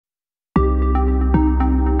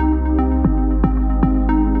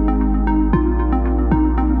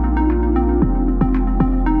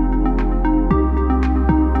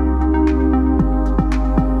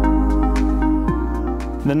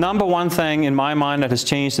The number one thing in my mind that has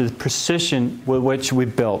changed is the precision with which we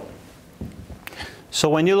built. So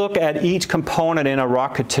when you look at each component in a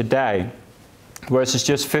rocket today, versus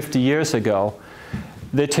just 50 years ago,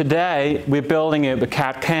 today we're building it with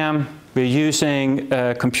CAD/CAM, we're using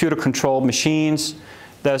computer-controlled machines.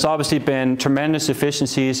 There's obviously been tremendous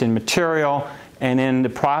efficiencies in material and in the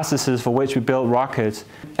processes for which we build rockets.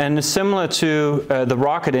 And similar to the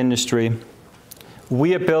rocket industry,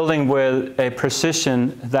 we are building with a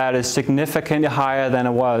precision that is significantly higher than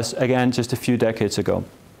it was, again, just a few decades ago.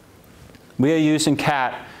 We are using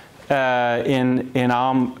CAD in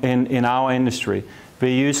our industry. We're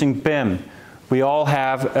using BIM. We all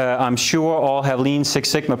have, I'm sure, all have Lean Six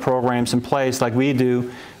Sigma programs in place like we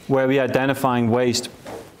do, where we are identifying waste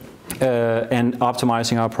and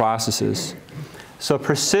optimizing our processes. So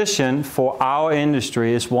precision for our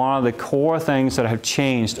industry is one of the core things that have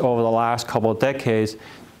changed over the last couple of decades,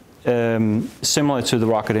 similar to the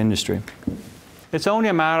rocket industry. It's only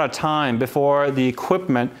a matter of time before the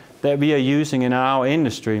equipment that we are using in our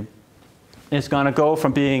industry is going to go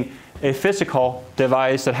from being a physical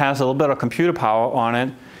device that has a little bit of computer power on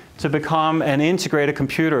it to become an integrated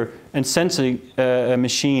computer and sensing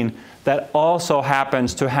machine that also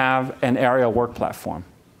happens to have an aerial work platform.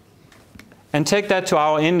 And take that to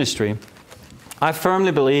our industry. I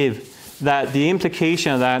firmly believe that the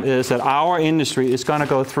implication of that is that our industry is going to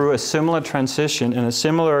go through a similar transition and a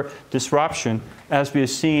similar disruption as we have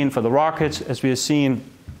seen for the rockets, as we have seen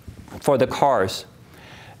for the cars.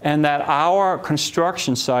 And that our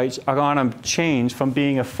construction sites are going to change from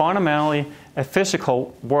being fundamentally a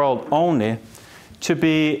physical world only to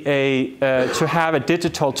to have a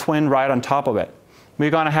digital twin right on top of it. We're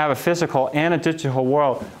going to have a physical and a digital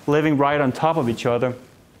world living right on top of each other.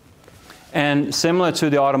 And similar to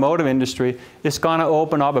the automotive industry, it's going to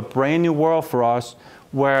open up a brand new world for us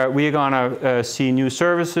where we're going to see new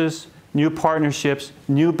services, new partnerships,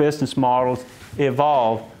 new business models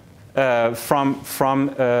evolve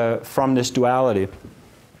from this duality.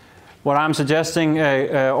 What I'm suggesting,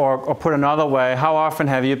 or put another way, how often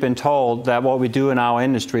have you been told that what we do in our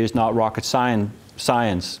industry is not rocket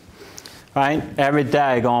science? Right? Every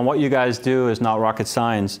day going, what you guys do is not rocket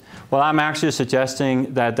science. Well, I'm actually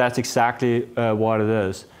suggesting that that's exactly what it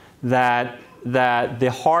is. That the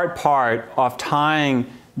hard part of tying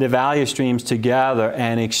the value streams together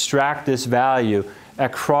and extract this value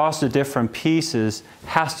across the different pieces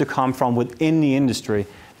has to come from within the industry.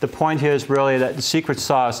 The point here is really that the secret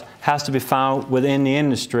sauce has to be found within the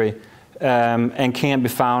industry and can't be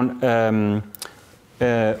found,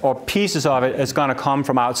 or pieces of it is going to come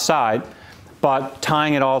from outside. But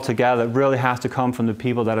tying it all together really has to come from the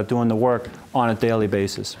people that are doing the work on a daily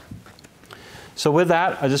basis. So with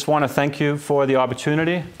that, I just want to thank you for the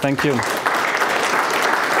opportunity. Thank you.